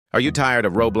Are you tired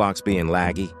of Roblox being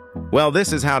laggy? Well,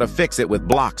 this is how to fix it with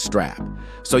Bloxstrap,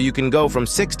 so you can go from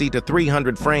 60 to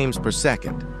 300 frames per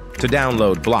second. To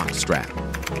download Bloxstrap,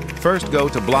 first go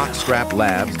to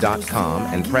bloxstraplabs.com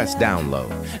and press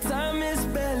download.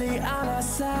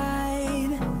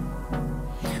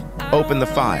 Open the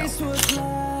file.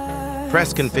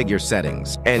 Press Configure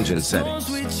Settings, Engine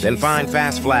Settings, then find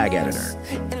FastFlag Editor.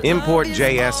 Import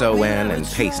JSON and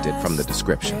paste it from the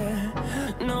description.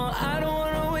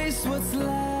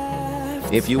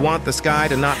 If you want the sky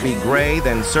to not be gray,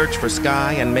 then search for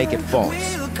sky and make it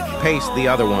false. Paste the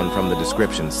other one from the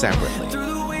description separately.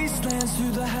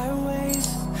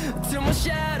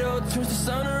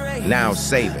 Now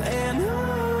save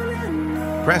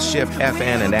it. Press Shift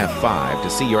FN and F5 to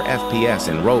see your FPS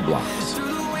in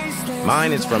Roblox.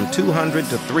 Mine is from 200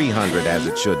 to 300 as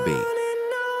it should be.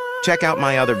 Check out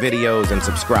my other videos and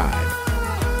subscribe.